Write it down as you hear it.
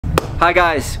Hi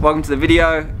guys, welcome to the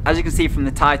video. As you can see from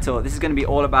the title, this is going to be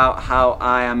all about how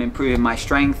I am improving my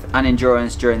strength and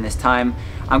endurance during this time.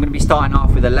 I'm going to be starting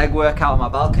off with a leg workout on my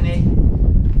balcony,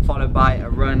 followed by a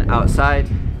run outside.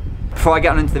 Before I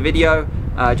get on into the video,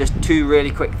 just two really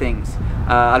quick things.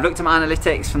 I've looked at my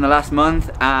analytics from the last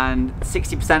month and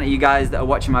 60% of you guys that are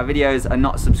watching my videos are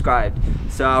not subscribed.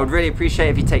 So I would really appreciate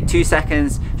if you take 2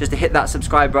 seconds just to hit that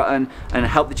subscribe button and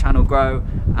help the channel grow,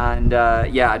 and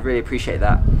yeah, I'd really appreciate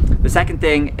that. The second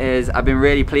thing is I've been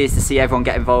really pleased to see everyone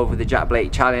get involved with the Jack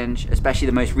Blake challenge, especially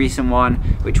the most recent one,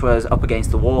 which was up against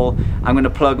the wall. I'm going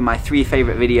to plug my 3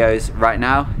 favorite videos right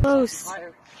now. Close.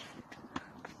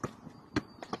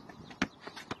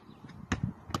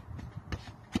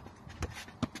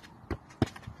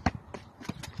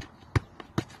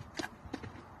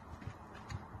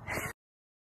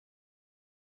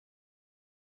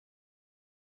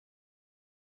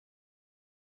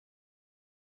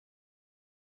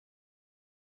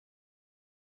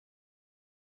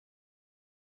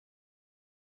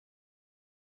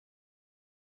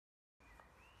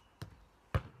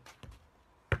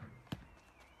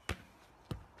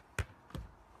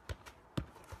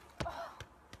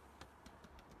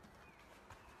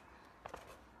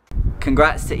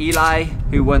 Congrats to Eli,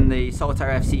 who won the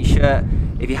Saltaire FC shirt.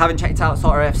 If you haven't checked out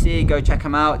Saltaire FC, go check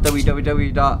them out,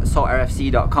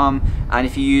 www.saltairefc.com, and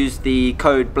if you use the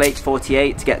code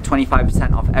Blake48 to get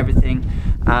 25% off everything.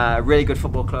 Really good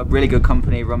football club, really good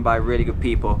company, run by really good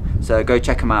people, so go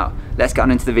check them out. Let's get on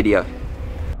into the video.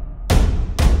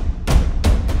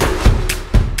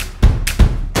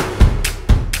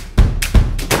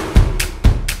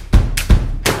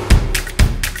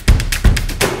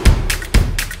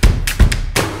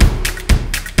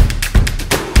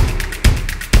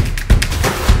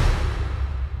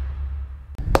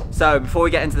 So before we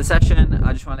get into the session,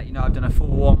 I just want to let you know I've done a full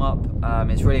warm-up.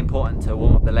 It's really important to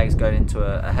warm up the legs going into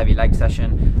a heavy leg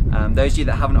session. Those of you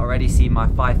that haven't already seen my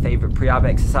 5 favorite pre-ab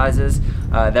exercises,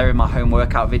 they're in my home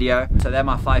workout video. So they're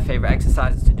my 5 favorite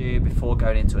exercises to do before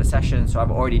going into a session. So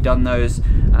I've already done those.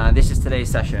 This is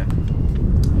today's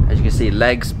session. As you can see,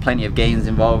 legs, plenty of gains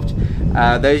involved.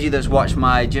 Those of you that's watched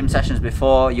my gym sessions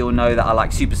before, you'll know that I like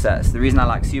supersets. The reason I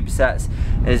like supersets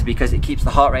is because it keeps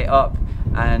the heart rate up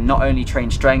and not only train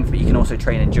strength, but you can also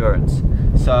train endurance.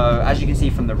 So as you can see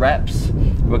from the reps,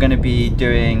 we're going to be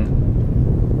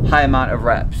doing high amount of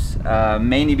reps,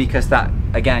 mainly because that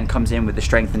again comes in with the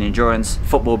strength and endurance,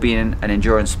 football being an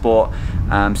endurance sport.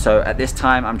 So at this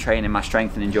time I'm training my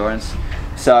strength and endurance.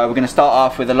 So we're going to start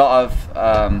off with a lot of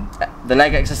the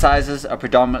leg exercises are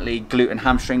predominantly glute and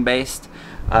hamstring based.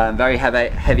 Very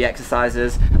heavy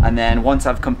exercises, and then once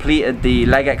I've completed the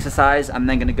leg exercise, I'm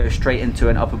then going to go straight into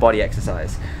an upper body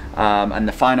exercise, and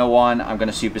the final one I'm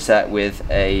going to superset with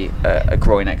a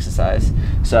groin exercise.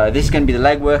 So this is going to be the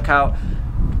leg workout.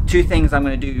 2 things I'm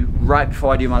going to do right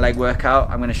before I do my leg workout.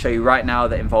 I'm going to show you right now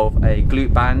that involve a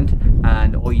glute band,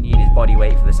 and all you need is body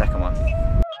weight for the second one.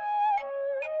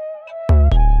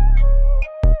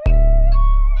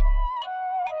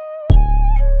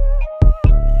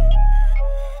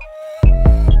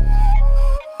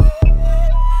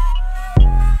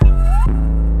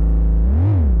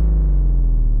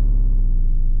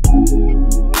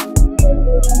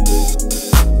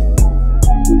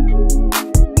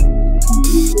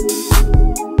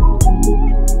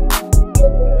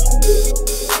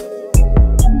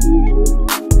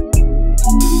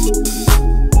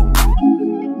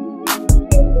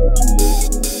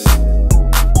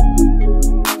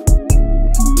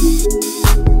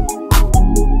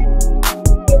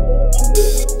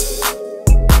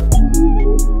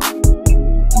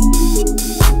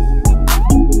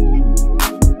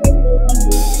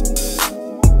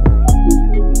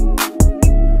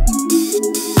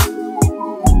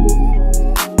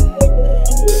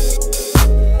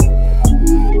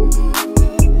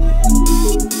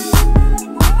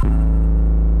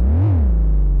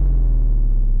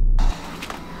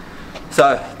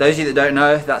 So those of you that don't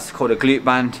know, that's called a glute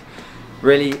band.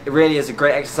 Really is a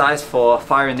great exercise for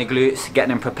firing the glutes, getting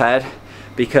them prepared,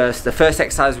 because the first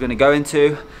exercise we're going to go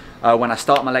into when I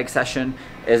start my leg session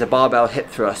is a barbell hip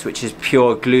thrust, which is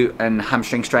pure glute and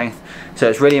hamstring strength. So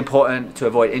it's really important to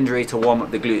avoid injury to warm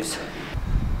up the glutes.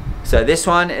 So this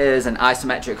one is an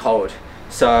isometric hold.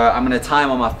 So I'm going to time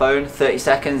on my phone 30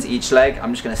 seconds each leg.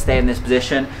 I'm just going to stay in this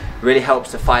position. Really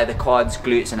helps to fire the quads,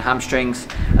 glutes and hamstrings.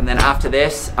 And then after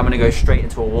this, I'm going to go straight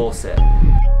into a wall sit. To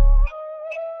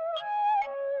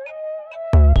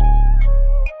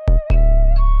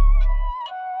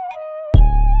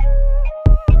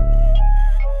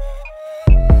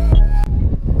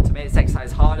make this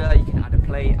exercise harder, you can add a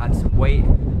plate, add some weight,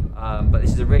 but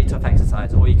this is a really tough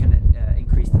exercise. Or you can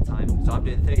increase the time. So I'm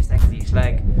doing 30 seconds each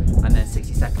leg and then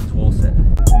 60 seconds wall sit.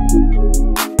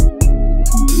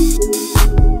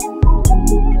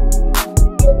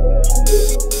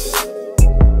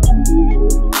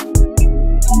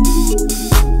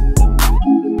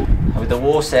 With the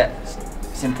wall sit,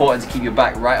 it's important to keep your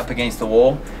back right up against the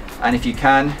wall, and if you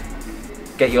can,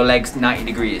 get your legs 90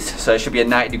 degrees. So it should be a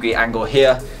 90-degree angle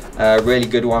here. Really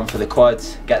good one for the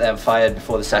quads. Get them fired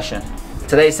before the session.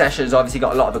 Today's session has obviously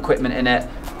got a lot of equipment in it.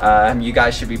 You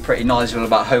guys should be pretty knowledgeable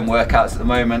about home workouts at the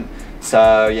moment.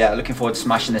 So yeah, looking forward to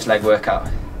smashing this leg workout.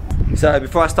 So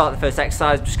before I start the first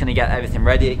exercise, I'm just gonna get everything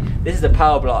ready. This is the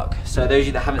power block. So those of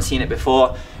you that haven't seen it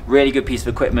before, really good piece of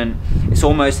equipment. It's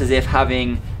almost as if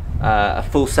having a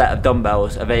full set of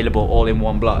dumbbells available all in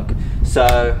one block.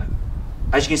 So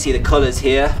as you can see, the colors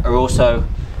here are also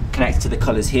connected to the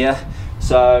colors here.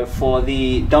 So for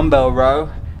the dumbbell row,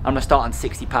 I'm gonna start on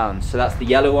 60 pounds. So that's the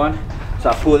yellow one.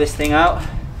 So I pull this thing out,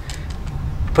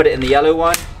 put it in the yellow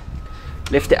one,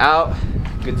 lift it out,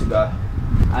 good to go.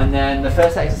 And then the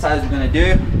first exercise we're gonna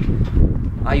do,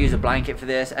 I use a blanket for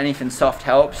this, anything soft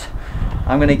helps.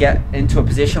 I'm gonna get into a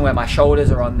position where my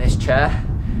shoulders are on this chair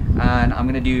and I'm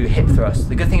gonna do hip thrusts.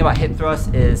 The good thing about hip thrusts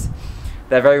is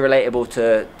they're very relatable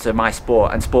to my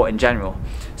sport and sport in general.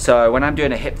 So when I'm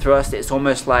doing a hip thrust, it's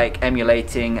almost like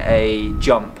emulating a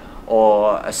jump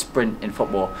or a sprint in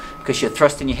football, because you're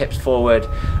thrusting your hips forward,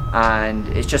 and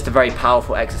it's just a very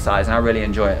powerful exercise and I really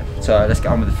enjoy it. So let's get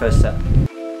on with the first set.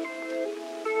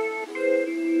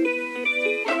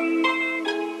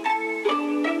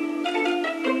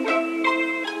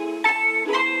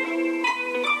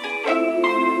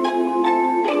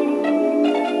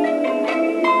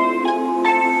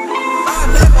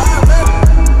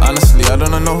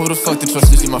 Who the fuck to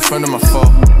trust? Is she my friend or my foe?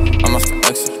 I'm off the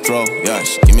exit, draw. Yeah,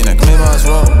 she give me that claim I was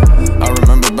wrong. I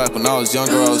remember back when I was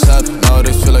younger, I was happy.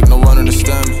 Nowadays feel like no one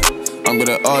understand me. I'm good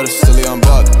at artists, silly, I'm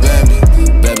Bob, Bambi.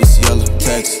 Baby's yellow,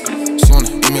 text. She wanna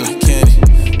eat me like candy.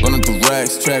 Run up the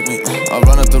racks, track me. I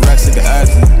run up the racks like an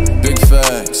athlete. Big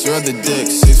facts, you're the dick,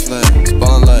 6 flags.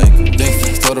 Ballin' like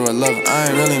dick, told her I love her.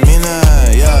 I ain't really mean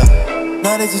that, yeah.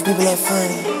 Nowadays these people are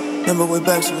funny. Remember way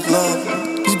back she was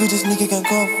lovely. These bitches sneaky can't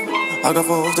cover. I got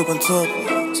 4 off the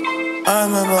quintuplets. I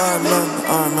remember.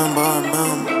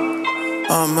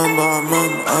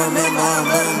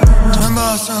 Remember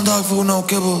I was selling dog food, no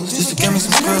kibbles, just to get me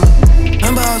some skrilla.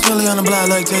 Remember I was really on the block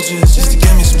like Tetris, just to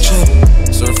get me some chip.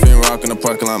 Surfing, rock in the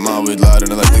parking lot, my weed loud,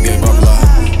 and I like the gay bubble.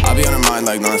 I be on her mind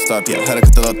like non-stop, yeah. Had to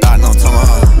cut the little thought, no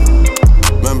tomahawk.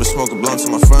 Remember smoking blunts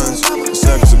with my friends.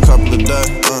 Seconds, a couple of days,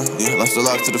 yeah, lost a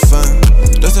lot to the fan.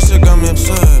 That's the shit got me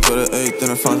upset, but at 8, then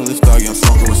I found a leaf dog, yeah, I'm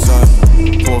smoking with side.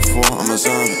 4-4, I'm a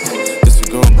zombie. This a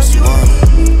girl, but she want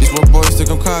it. These white boys think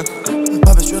I'm cocky.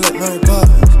 My bitch real like Mary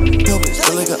Poppins. Yo, bitch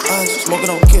really got eyes, smoking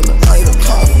on kid like I even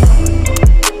coffee.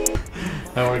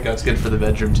 That workout's good for the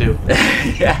bedroom too.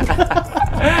 Yeah.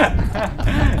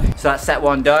 So that's set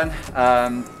 1 done. A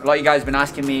lot of you guys have been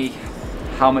asking me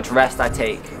how much rest I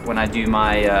take when I do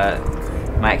my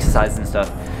my exercises and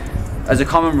stuff. As a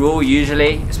common rule,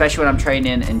 usually, especially when I'm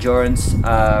training endurance,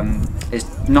 is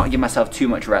not give myself too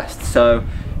much rest. So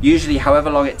usually however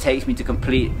long it takes me to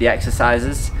complete the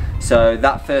exercises. So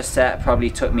that first set probably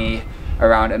took me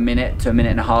around a minute to a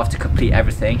minute and a half to complete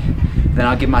everything. Then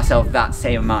I'll give myself that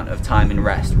same amount of time in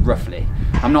rest, roughly.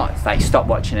 I'm not like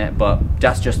stopwatching it, but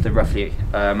that's just the roughly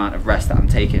amount of rest that I'm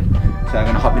taking. So I'm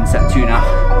gonna hop in set 2 now.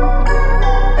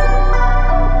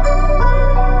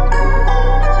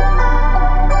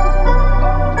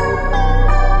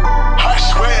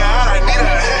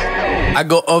 I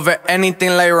go over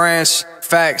anything like ranch,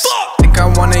 facts. Think I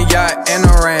want a yacht and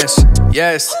a ranch,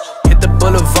 yes. Hit the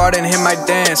boulevard and hit my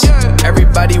dance.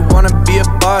 Everybody wanna be a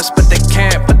boss, but they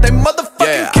can't, but they motherfucking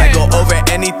can't. I go over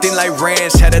anything like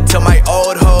ranch. Had to tell my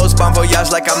old hoes, bon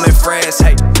voyage like I'm in France.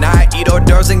 Hey, now I eat hors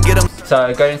d'oeuvres and get them.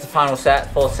 So going into the final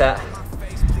set, 4th set.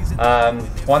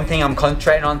 One thing I'm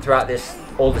concentrating on throughout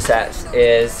all the sets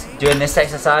is doing this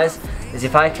exercise, is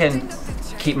if I can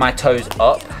keep my toes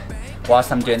up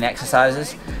whilst I'm doing the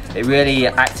exercises, it really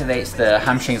activates the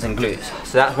hamstrings and glutes.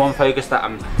 So that's one focus that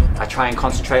I try and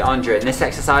concentrate on during this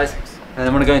exercise. And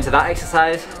then when I go into that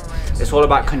exercise, it's all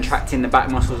about contracting the back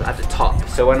muscles at the top.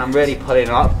 So when I'm really pulling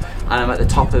up and I'm at the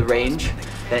top of the range,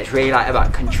 then it's really like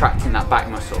about contracting that back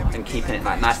muscle and keeping it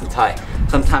like nice and tight.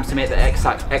 Sometimes to make the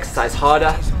exercise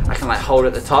harder, I can like hold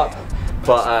at the top,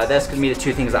 but that's gonna be the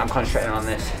 2 things that I'm concentrating on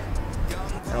this.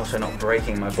 And also not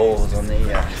breaking my balls on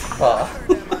the bar.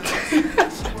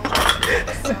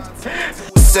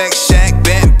 sex shack,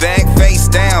 bent back, face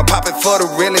down. Popping for the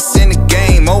realest in the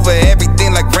game. Over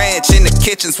everything like ranch. In the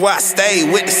kitchen's where I stay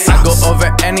with the sauce. I go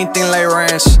over anything like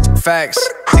ranch. Facts.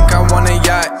 Think I want a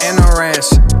yacht and a ranch.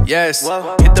 Yes.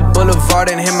 Hit the boulevard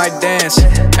and hit my dance.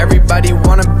 Everybody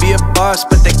wanna be a boss,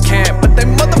 but they can't. But they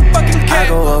motherfucking can't. I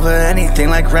go over anything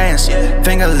like ranch.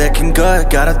 Finger licking good,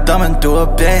 got a thumb and through a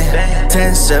band.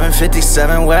 10, 7,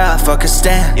 57, where I fucking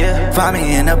stand. Find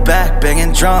me in the back,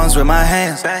 banging drums with my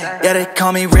hands. Yeah, they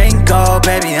call me Ringo,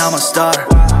 baby, I'm a star.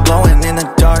 Glowing in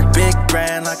the dark, big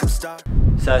brand like I'm star.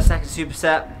 So second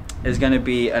superset is going to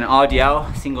be an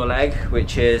RDL single leg,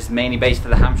 which is mainly based for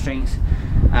the hamstrings.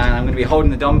 And I'm going to be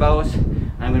holding the dumbbells,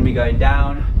 and I'm going to be going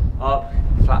down, up,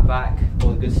 flat back,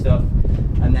 all the good stuff,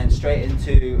 and then straight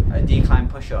into a decline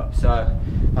push-up. So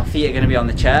my feet are going to be on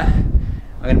the chair.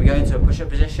 I'm going to be going to a push-up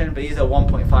position, but these are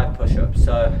 1.5 push-ups.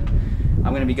 So I'm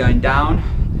going to be going down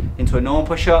into a normal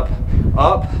push-up,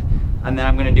 up, and then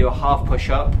I'm going to do a half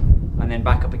push-up, and then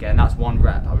back up again. That's 1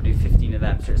 rep. I will do 15 of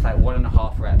them, so it's like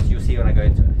 1.5 reps. You'll see when I go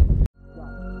into it.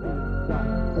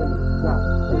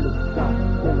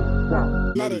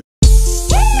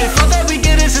 If all that we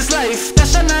get is this life, that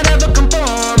shall not ever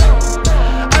conform.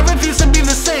 I refuse to be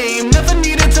the same, never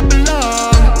needed to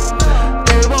belong.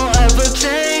 They won't ever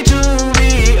change who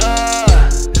we are.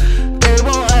 They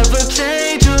won't ever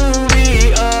change who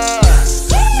we are.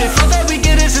 If all that we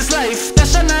get is this life, that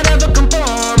shall not ever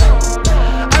conform.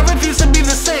 I refuse to be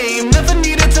the same, never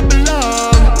needed to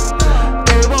belong.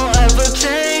 They won't ever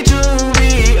change who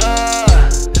we are.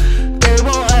 They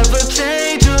won't ever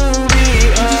change who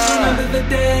we are. Just remember the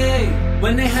day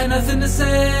when they had nothing to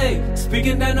say,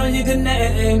 speaking down on your good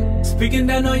name, speaking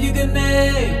down on your good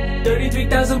name.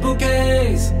 33,000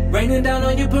 bouquets, raining down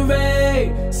on your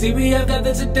parade. See, we have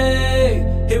gathered today,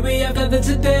 here we have gathered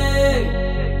today.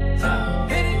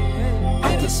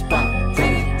 Off the spot,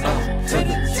 ready up to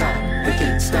the top. We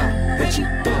can't stop what you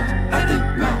thought. I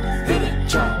think not. Let it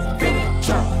drop, let it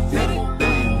drop, let it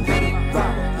bang, let it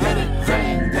rock, let it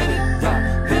rain, let it rock,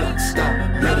 let it stop,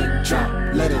 let it drop,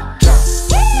 let it drop.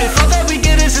 If all that we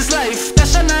get is this life, that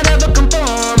shall not ever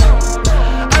conform.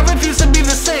 I refuse to be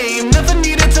the same, never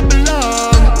needed to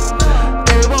belong.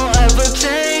 They won't ever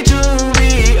change who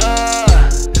we are.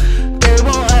 They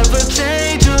won't ever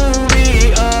change who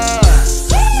we are.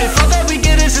 If all that we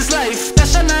get is this life, that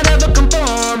shall not ever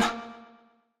conform.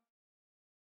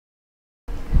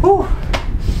 Whew.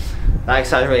 That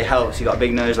exercise really helps. You got a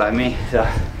big nose like me. So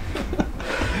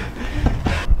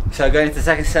going into the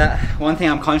second set, one thing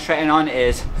I'm concentrating on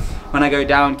is when I go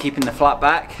down, keeping the flat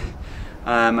back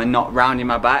and not rounding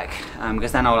my back,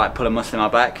 because then I'll like pull a muscle in my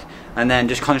back, and then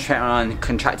just concentrating on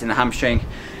contracting the hamstring.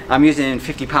 I'm using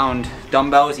 50-pound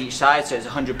dumbbells each side, so it's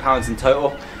 100 pounds in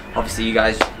total. Obviously you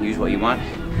guys use what you want.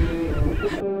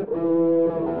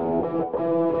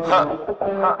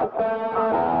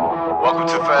 Welcome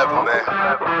to Forever, man.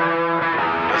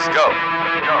 Let's go.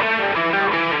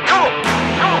 Come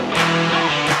on.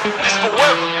 This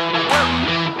forever.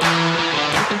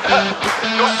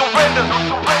 No surrender.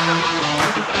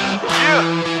 Yeah.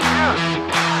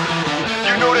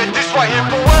 You know that this right here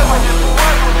forever.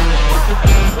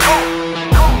 Go.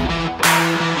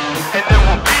 And there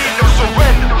will be no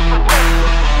surrender.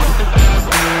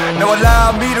 Now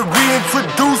allow me to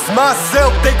reintroduce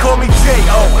myself. They call me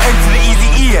J.O.N. to the easy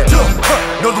E-N.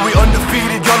 Know that we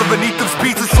undefeated. Y'all are beneath them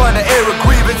speeches trying to air a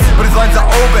grievance, but his lines are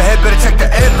overhead. Better check the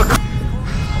air.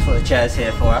 That's what the chair's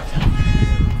here for. I have to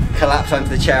collapse onto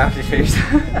the chair after food.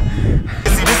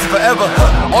 See, this is forever.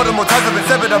 All the more times I've been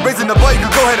severed. I'm raising the bar, you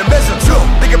can go ahead and measure.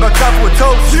 Think about time for a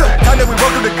toast. Time that we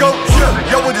welcome to go.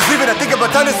 Yo, we're just leaving. I think about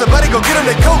time that somebody go get on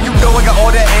their coat. You know I got all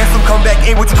that anthem. Come back,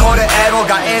 ain't what you call that add-on.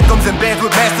 Got anthems and bands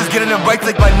with masters, getting them right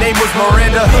like my name was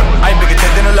Miranda. I ain't bigger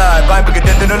dead than alive. I ain't bigger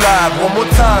dead than alive. One more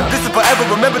time. This is forever.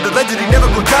 Remember the legend, he never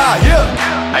gon' die.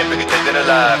 Yeah. I ain't bigger dead than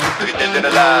alive. Bigger dead than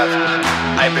alive.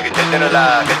 I ain't bigger dead than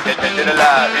alive. Dead than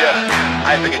alive. Yeah.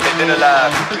 I ain't bigger dead than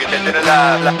alive. Bigger dead than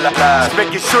alive. Just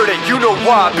making sure that you know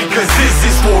why, because this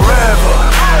is forever.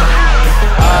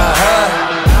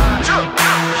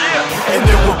 And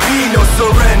there will be no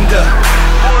surrender.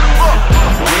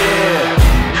 Yeah.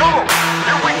 Come on,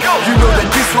 here we go. You know that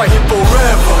this right here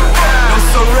forever. No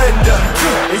surrender.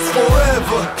 It's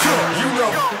forever. You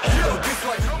know this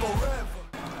right here forever.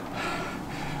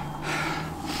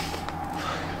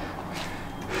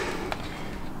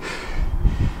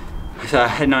 So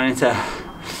heading on into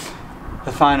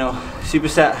the final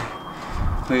superset.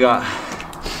 We got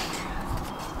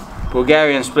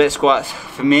Bulgarian split squats.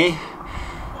 For me,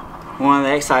 one of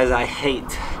the exercises I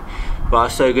hate, but are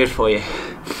so good for you.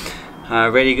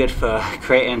 Really good for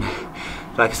creating,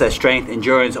 like I said, strength,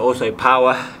 endurance, also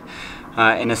power.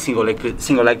 in a single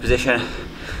leg position.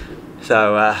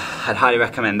 So I'd highly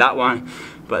recommend that one,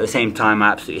 but at the same time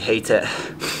I absolutely hate it.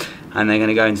 And they're going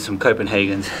to go into some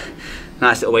Copenhagen's.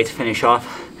 Nice little way to finish off,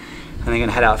 and they're going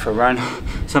to head out for a run.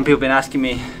 Some people have been asking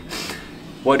me,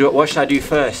 what should I do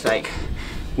first? Like,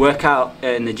 work out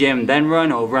in the gym then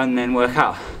run, or run then work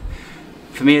out?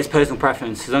 For me, it's personal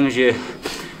preference. As long as you're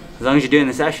doing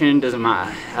the session, doesn't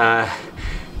matter.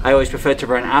 I always prefer to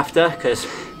run after, because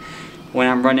when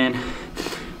I'm running,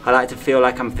 I like to feel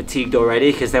like I'm fatigued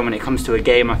already, because then when it comes to a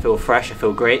game, I feel fresh, I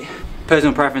feel great.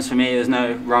 Personal preference for me, there's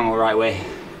no wrong or right way.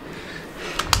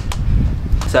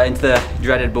 So into the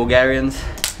dreaded Bulgarians.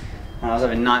 I was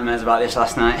having nightmares about this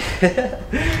last night.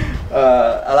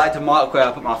 I like to mark where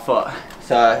I put my foot.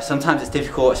 So sometimes it's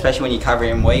difficult, especially when you're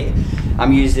carrying weight.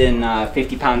 I'm using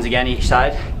 50 pounds again each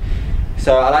side.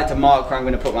 So I like to mark where I'm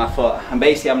going to put my foot. And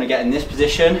basically I'm going to get in this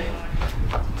position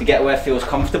to get where it feels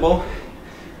comfortable.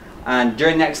 And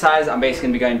during the exercise, I'm basically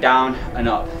going to be going down and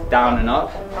up, down and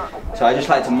up. So I just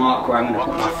like to mark where I'm going to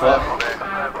put my foot.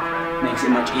 Makes it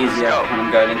much easier when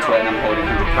I'm going into it and I'm holding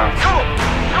 100 pounds.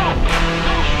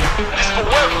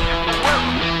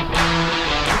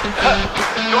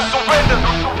 No surrender.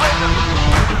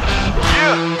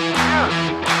 Yeah.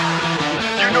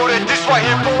 You know that this right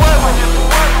here forever.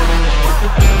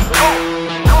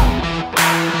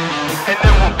 And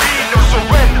there will be no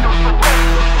surrender.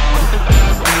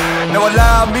 Now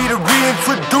allow me to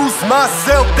reintroduce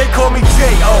myself. They call me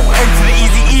J.O.N. to the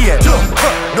easy E-N.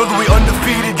 Know that we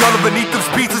undefeated, y'all are beneath them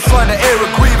speeches trying to air a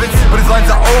grievance. But his lines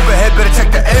are overhead, better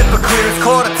check the air for clearance.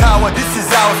 Call the tower, this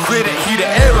is ours, clear the heat, the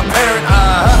air apparent.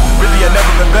 Really I've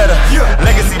never been better.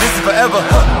 Legacy, this is forever.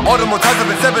 All the more times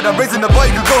I've been severed, I'm raising the bar,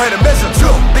 you can go ahead and measure.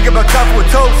 Think about time for a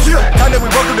toast, time that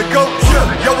we welcome to go.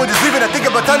 Y'all were just leaving, I think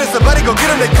about time that somebody go get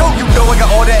them their coat. You know I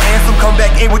got all that anthem, come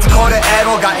back in, what you call that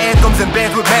add-on. Got anthems and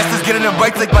bands with masters, getting them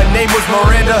right like my name was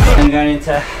Miranda. I'm going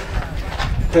into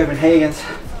Copenhagen's.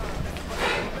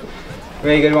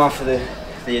 Really good one for the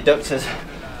adductors.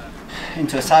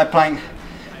 Into a side plank,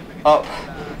 up,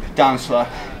 down slow.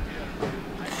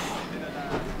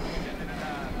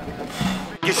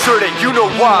 Get sure that you know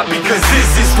why, because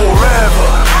this is forever.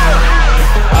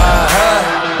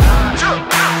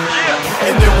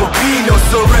 And there will be no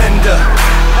surrender.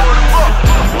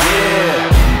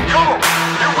 Yeah.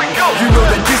 You know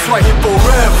that this right here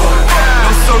forever.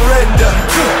 No surrender.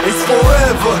 It's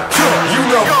forever. You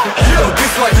know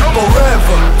this right here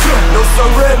forever. No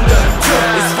surrender.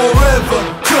 It's forever.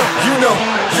 You know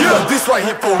this right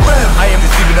here forever. I am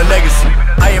just leaving a legacy.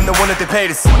 I am the one that they paid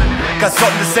us. Got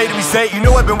something to say to me, say. You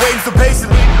know I've been waiting so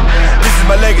patiently. This is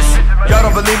my legacy. Y'all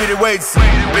don't believe me, they wait.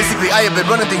 Basically I have been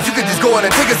running things. You can just go on and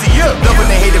take a seat. Love when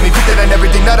they hated me, put that on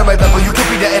everything. Not on my level, you can't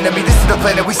be the enemy. This is the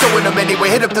plan that we showing them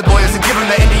anyway. Hit up the lawyers and give them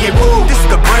the NDA. Woo! This is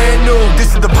the brand new.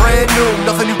 This is the brand new.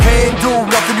 Nothing you can do,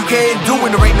 nothing you can't do.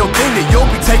 And there ain't no thing that you'll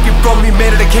be taking from me.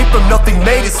 Man, that came from nothing,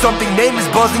 made it something. Name is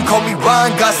buzzing, call me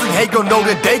Ryan Gosling. Hey, gon' know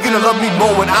that they gonna love me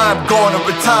more when I'm gone or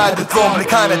retire the throne. The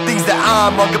kind of things that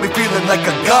I'm on, gonna be feeling like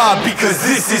a god, because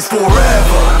this is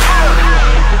forever.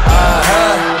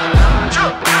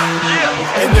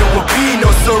 And there will be no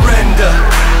surrender.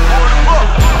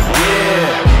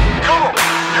 Yeah.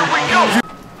 Here we go.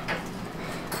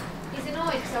 He's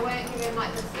annoyed because I won't give him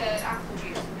like the third apple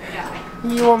juice. Yeah.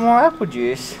 You want more apple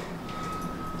juice?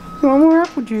 You want more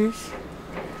apple juice?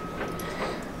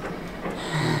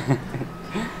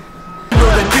 You know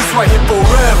that this right here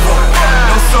forever.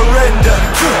 No surrender.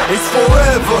 It's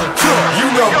forever. You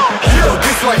know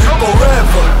this right here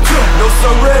forever. No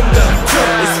surrender.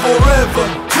 It's forever.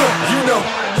 You know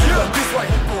this right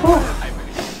here forever.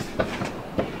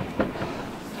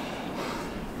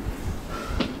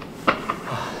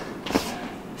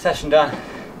 Session done.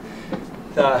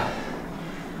 So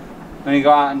when we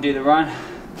go out and do the run,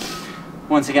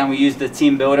 once again we use the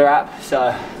Team Builder app.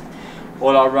 So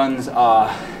all our runs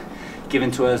are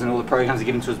given to us and all the programs are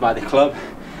given to us by the club.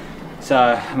 So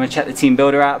I'm going to check the Team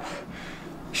Builder app,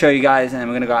 show you guys, and then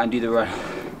we're going to go out and do the run.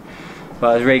 But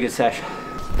it was a really good session.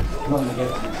 I'm not going to give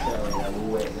it to you straight away,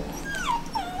 we'll wait a bit.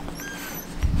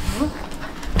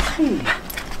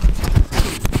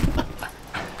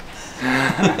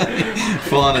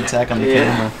 Full on attack on the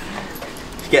camera.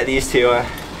 Get these two. We're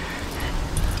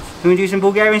going to do some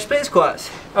Bulgarian split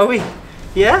squats. Are we?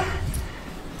 Yeah?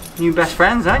 New best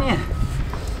friends, aren't you?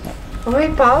 Oh,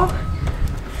 hey, pal.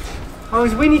 Oh,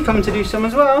 is Winnie coming to do some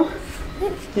as well?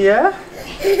 Yeah?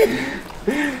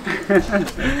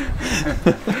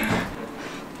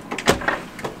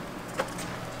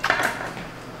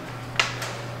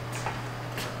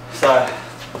 So,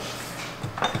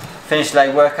 finished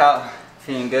leg workout.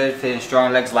 Feeling good, feeling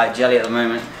strong. Legs like jelly at the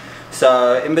moment.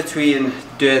 So in between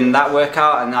doing that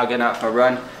workout and now getting out for a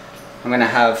run, I'm going to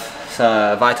have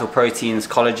some Vital Proteins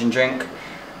collagen drink.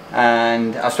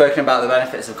 And I've spoken about the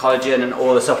benefits of collagen and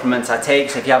all the supplements I take,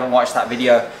 so if you haven't watched that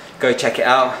video, go check it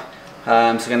out. So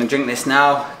I'm going to drink this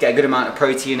now, get a good amount of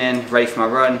protein in, ready for my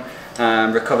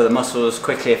run, recover the muscles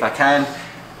quickly if I can.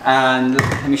 And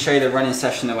let me show you the running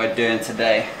session that we're doing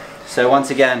today. So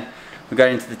once again, we're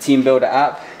going into the Team Builder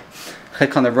app,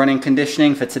 click on the running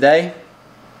conditioning for today,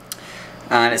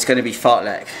 and it's going to be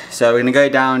fartlek. So we're going to go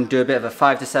down, do a bit of a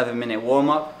 5 to 7 minute warm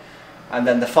up, and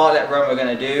then the fartlek run we're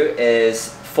going to do is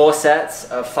 4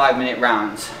 sets of 5-minute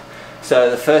rounds.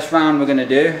 So the first round we're going to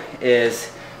do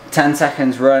is 10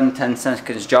 seconds run, 10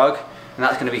 seconds jog, and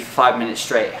that's going to be for 5 minutes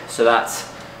straight. So that's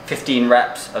 15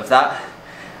 reps of that.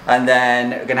 And then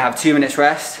we're going to have 2 minutes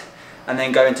rest, and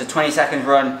then go into 20 seconds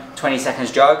run, 20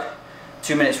 seconds jog,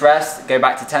 2 minutes rest, go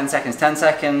back to 10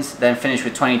 seconds, then finish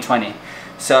with 20-20.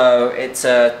 So it's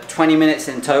 20 minutes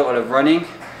in total of running,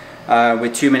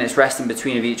 with 2 minutes rest in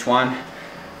between of each one.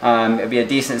 It'll be a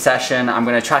decent session. I'm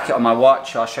going to track it on my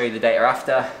watch. I'll show you the data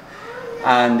after.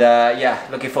 And yeah,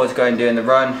 looking forward to going and doing the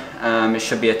run. It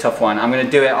should be a tough one. I'm going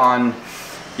to do it on,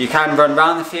 you can run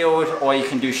around the field or you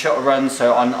can do shuttle runs,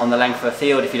 so on the length of a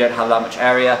field if you don't have that much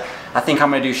area. I think I'm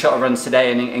going to do shuttle runs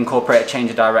today and incorporate a change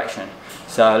of direction.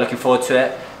 So looking forward to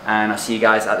it, and I'll see you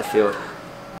guys at the field.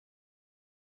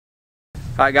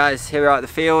 Alright guys, here we are at the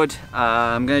field.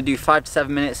 I'm going to do 5 to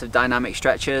 7 minutes of dynamic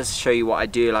stretches, show you what I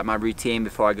do, like my routine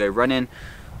before I go running.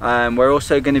 We're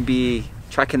also going to be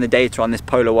tracking the data on this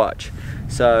Polar watch.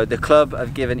 So the club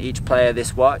have given each player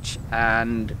this watch,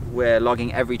 and we're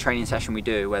logging every training session we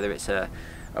do, whether it's a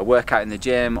workout in the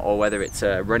gym or whether it's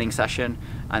a running session,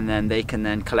 and then they can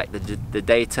then collect the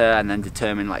data and then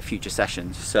determine like future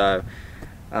sessions. So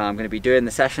I'm going to be doing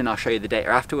the session, I'll show you the data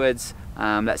afterwards.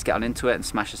 Let's get on into it and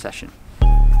smash the session.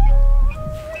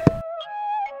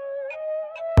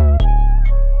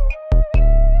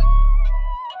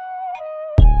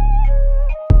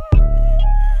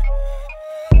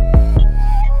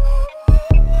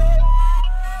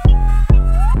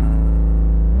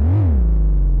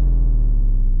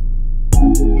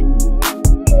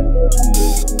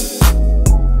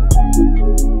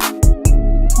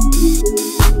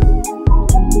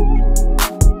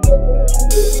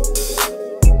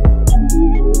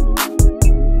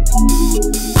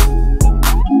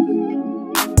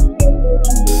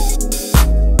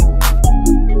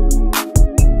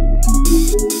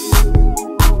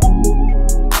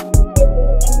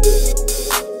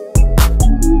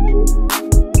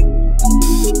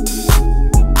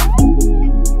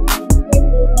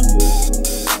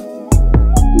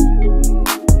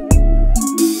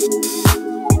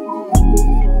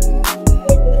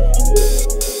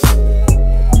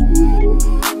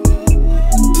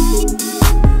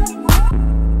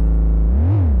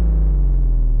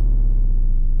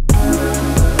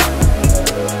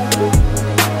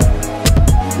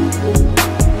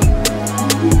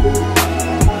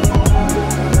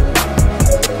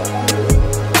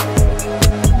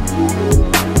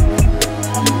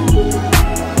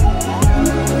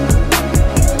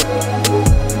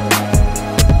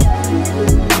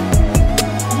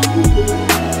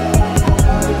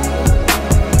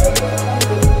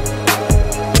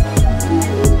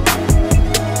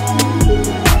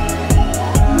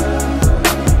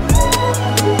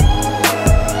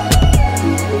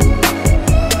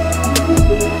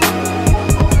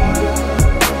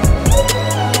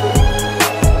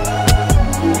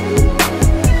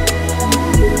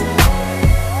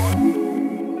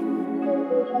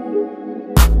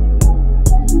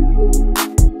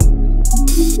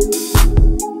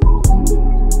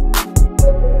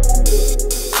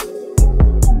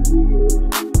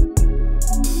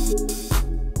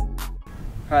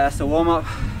 Right, that's the warm-up.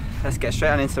 Let's get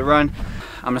straight on into the run.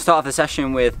 I'm gonna start off the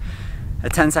session with a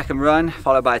 10-second run,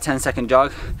 followed by a 10-second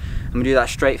jog. I'm gonna do that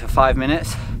straight for 5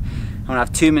 minutes. I'm gonna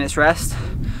have 2 minutes rest,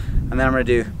 and then I'm gonna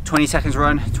do 20 seconds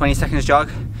run, 20 seconds jog,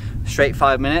 straight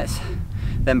 5 minutes,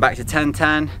 then back to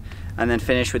 10-10, and then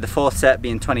finish with the fourth set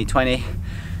being 20-20.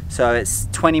 So it's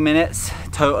 20 minutes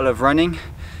total of running,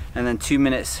 and then 2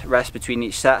 minutes rest between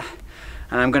each set.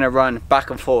 And I'm gonna run back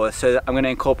and forth, so I'm gonna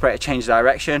incorporate a change of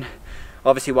direction.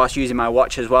 Obviously whilst using my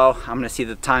watch as well, I'm going to see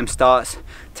the time starts,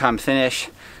 time finish,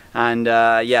 and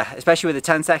yeah, especially with the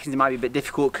 10 seconds it might be a bit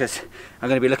difficult because I'm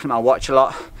going to be looking at my watch a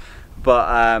lot,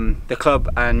 but the club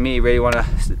and me really want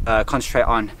to concentrate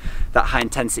on that high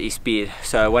intensity speed.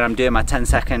 So when I'm doing my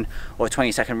 10-second or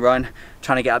 20-second run,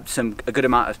 trying to get up a good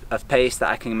amount of pace that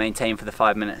I can maintain for the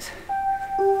 5 minutes.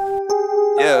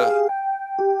 Yeah.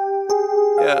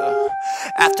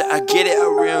 After I get it, I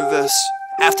reinvest.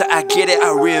 After I get it,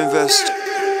 I reinvest.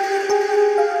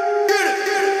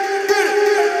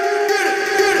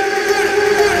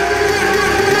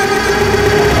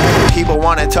 People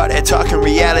wanna talk that talk in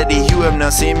reality. You have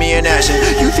not seen me in action.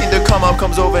 You think the come up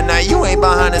comes overnight. You ain't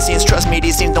behind the scenes, trust me,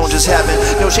 these things don't just happen.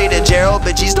 No shade at Gerald,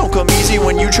 but G's don't come easy.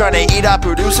 When you tryna eat, I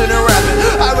producing and rapping.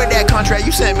 I read that contract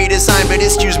you sent me to sign, but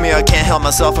excuse me, I can't help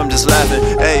myself, I'm just laughing.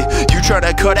 Hey, you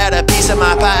tryna cut out a piece of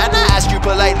my pie, and I asked you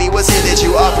politely, what's it that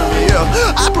you offer me?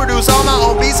 Yeah, I produce all my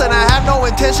own beats, and I have no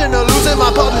intention of losing my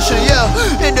publisher. Yeah,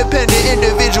 independent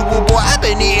individual, boy, I've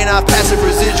been eating off passive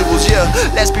residuals. Yeah,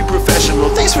 let's be professional.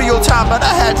 Thanks for your time, but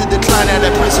I had to decline at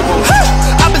that principle.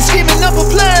 I've been scheming up a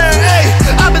plan, hey.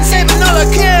 I've been saving all I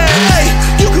can, hey.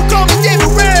 You could call me David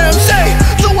Rams, hey.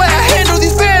 The way I handle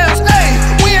these bands, hey.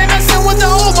 We ain't messing with the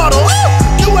old model.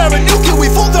 You wear a new kid, we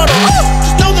full throttle.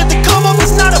 Just know that the come up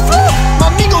is not a flaw.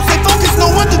 My amigos, they focus, know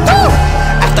what to do.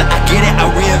 After I get it, I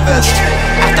reinvest.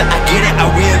 After I get it, I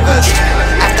reinvest.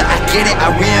 After I get it, I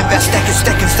reinvest.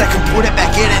 Stack and put it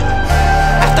back in it.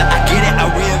 After I get it, I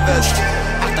reinvest.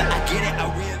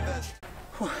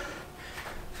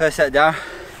 First set down,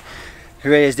 it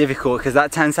really is difficult because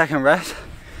that 10-second rest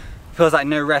feels like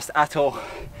no rest at all.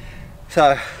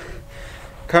 So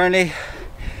currently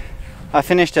I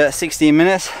finished at 16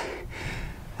 minutes.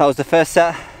 That was the first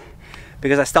set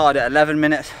because I started at 11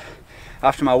 minutes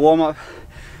after my warm-up.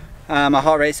 My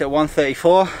heart rate's at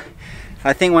 134.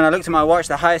 I think when I looked at my watch,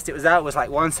 the highest it was at was like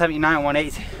 179,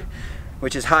 180,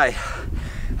 which is high.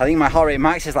 I think my heart rate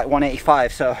max is like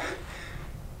 185, so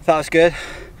that was good.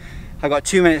 I got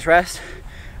 2 minutes rest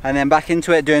and then back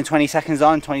into it, doing 20 seconds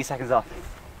on, 20 seconds off.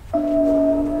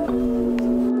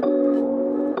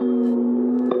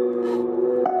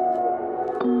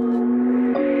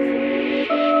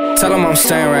 Tell them I'm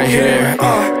staying right here.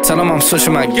 Tell them I'm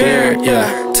switching my gear.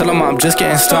 Yeah. Tell them I'm just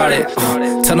getting started.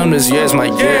 Tell them this year's my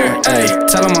year. Ay.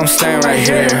 Tell them I'm staying right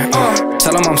here.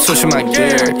 Tell them I'm switching my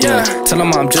gear. Yeah. Tell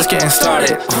them I'm just getting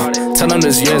started. Tell them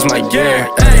this year's my year.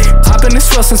 Ay. I've been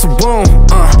this real since the womb.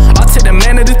 I'll take the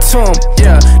man to the tomb.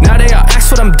 Yeah. Now they all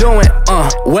ask what I'm doing.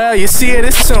 Well, you see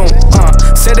it soon.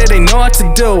 Say that they know what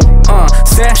to do.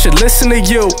 Say I should listen to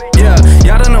you. Yeah.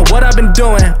 Y'all don't know what I've been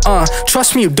doing.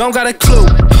 Trust me, you don't got a clue.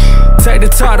 Take the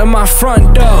top of my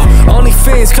front door. Only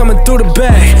fiends coming through the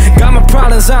bag. Got my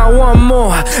problems, I don't want more.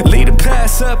 Lead the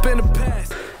pass up in the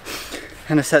past.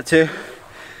 End of set 2.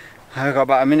 I've got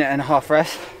about a minute and a half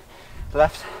rest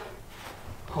left.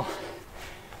 Oh,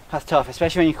 that's tough,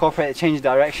 especially when you incorporate the change of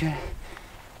direction.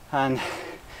 And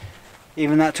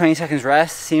even that 20 seconds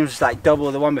rest seems like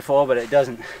double the one before, but it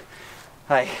doesn't.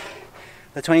 Like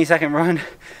the 20-second run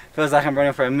feels like I'm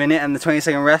running for a minute, and the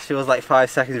 20-second rest feels like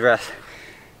 5 seconds rest.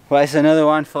 But it's another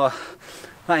one for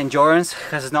that endurance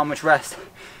because there's not much rest.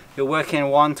 You're working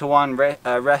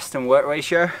 1-to-1 rest and work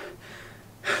ratio.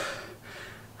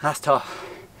 That's tough.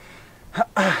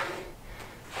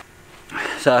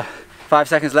 So 5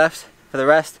 seconds left for the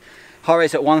rest. Heart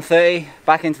rate's at 130,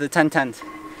 back into the 10-10s.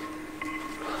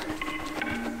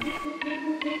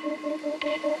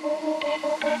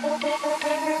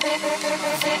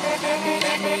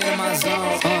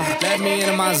 Let me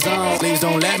into my zone. Please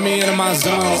don't let me into my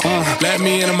zone. Let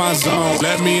me into my zone.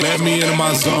 Let me into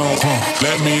my zone.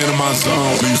 Let me into my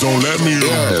zone. Please don't let me in.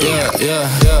 Yeah.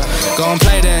 Go and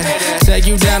play that. Take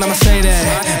you down, I'ma say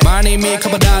that. Mine need me a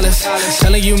couple dollars.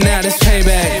 Telling you now this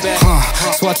payback.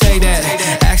 So I take that.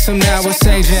 Ask them now what's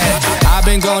Sage at. I've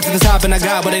been going to the top and I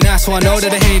got what they not, so I know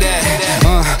that they hate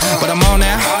that. But I'm on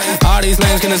now. All these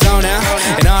lanes gonna zone out.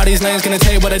 And all these lanes gonna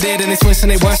take what I did and they twist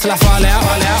and they worse till I fall out.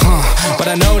 But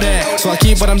I know that, so I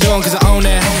keep what I'm doing cause I own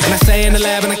that. And I stay in the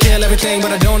lab and I kill everything,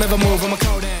 but I don't ever move, I'm a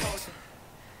Kodak.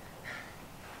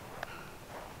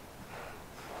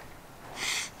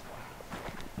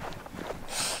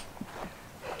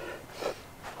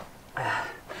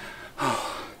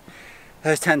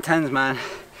 Those 10-10s, man,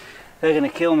 they're gonna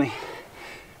kill me.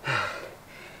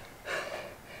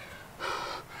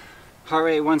 Heart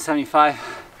rate 175.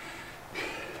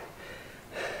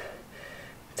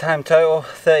 Time total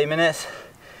 30 minutes.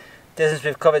 Distance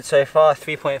we've covered so far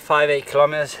 3.58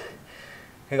 kilometers.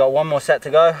 We've got one more set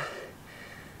to go.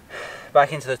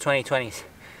 Back into the 2020s.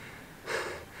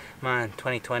 Man,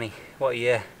 2020, what a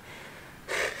year.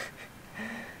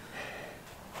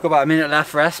 Got about a minute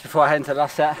left rest before I head into the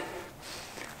last set.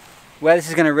 Where this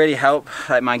is going to really help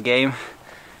like my game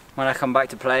when I come back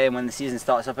to play and when the season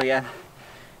starts up again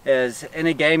is in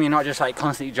a game you're not just like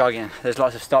constantly jogging. There's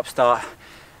lots of stop start,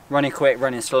 running quick,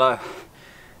 running slow,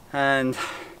 and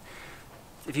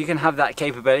if you can have that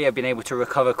capability of being able to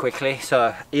recover quickly,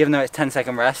 so even though it's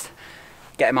 10-second rest,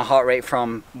 getting my heart rate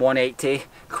from 180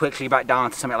 quickly back down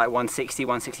to something like 160,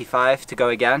 165 to go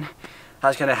again.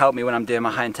 That's going to help me when I'm doing my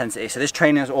high intensity. So this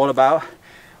training is all about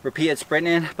repeated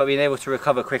sprinting, but being able to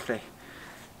recover quickly.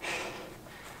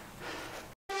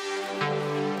 Hey,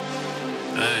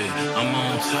 I'm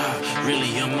on top,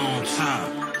 really I'm on top.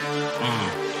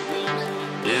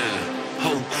 Yeah,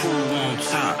 whole crew on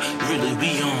top, really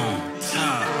we on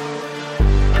top.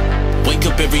 Wake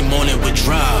up every morning with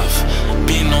drive.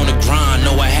 Been on the grind,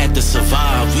 know I had to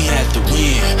survive. We had to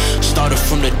win. Started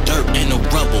from the dirt and the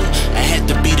rubble. I had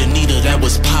to be the needle that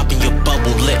was popping your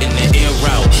bubble, letting the air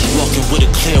out. Walking with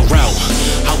a clear route.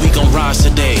 How we gon' rise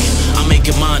today? I'm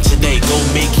making mine today. Go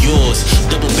make yours.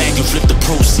 Double back and flip the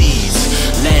proceeds.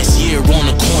 Last year on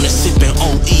the corner sipping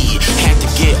OE. Had to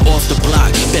get off the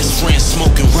block. Best friend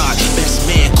smoking rock. Best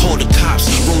man called the cops.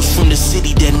 Rose from the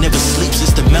city that never sleeps.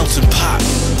 It's the melting pot.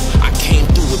 I came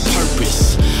through with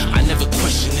purpose. I never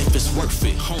question if it's worth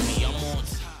it. Homie, I'm on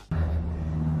top.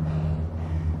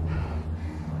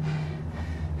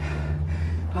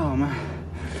 Oh man.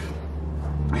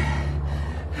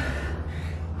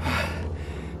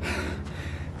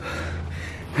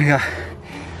 We got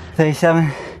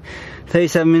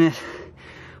 37 minutes.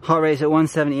 Heart rate's at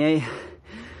 178.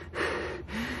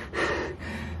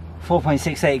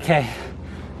 4.68k.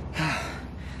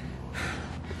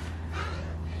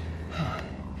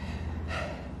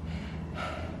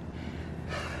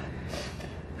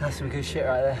 That's some good shit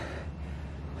right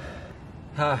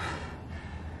there.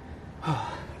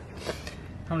 I'm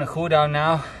gonna cool down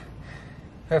now,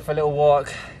 go for a little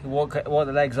walk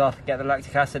the legs off, get the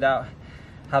lactic acid out,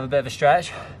 have a bit of a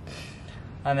stretch,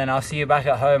 and then I'll see you back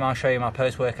at home. I'll show you my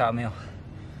post-workout meal.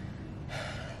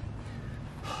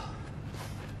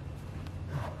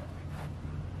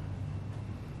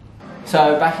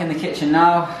 So back in the kitchen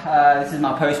now, this is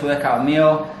my post-workout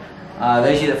meal.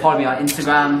 Those of you that follow me on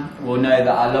Instagram will know that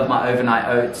I love my overnight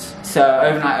oats. So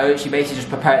overnight oats, you basically just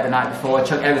prepare it the night before,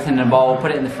 chuck everything in a bowl, put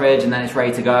it in the fridge, and then it's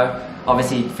ready to go.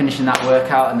 Obviously finishing that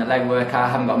workout and the leg workout, I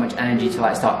haven't got much energy to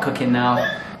like start cooking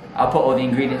now. I'll put all the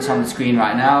ingredients on the screen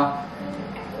right now.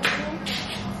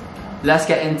 Let's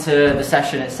get into the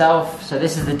session itself. So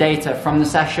this is the data from the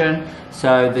session.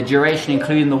 So the duration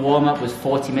including the warm-up was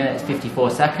 40 minutes, 54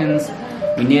 seconds.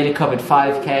 We nearly covered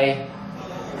 5k.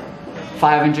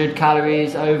 500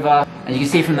 calories over, and you can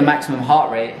see from the maximum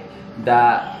heart rate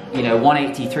that, you know,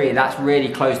 183, that's really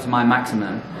close to my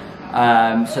maximum.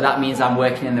 So that means I'm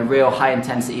working in the real high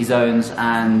intensity zones,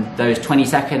 and those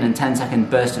 20-second and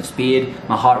 10-second bursts of speed,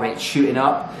 my heart rate's shooting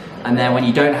up, and then when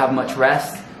you don't have much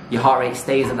rest, your heart rate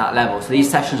stays at that level. So these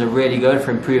sessions are really good for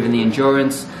improving the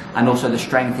endurance and also the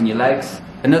strength in your legs.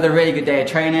 Another really good day of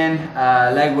training.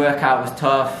 Leg workout was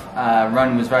tough,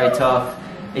 run was very tough.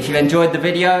 If you've enjoyed the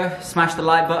video, smash the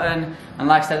like button, and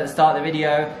like I said at the start of the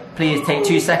video, please take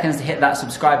 2 seconds to hit that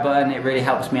subscribe button. It really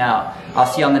helps me out. I'll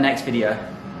see you on the next video.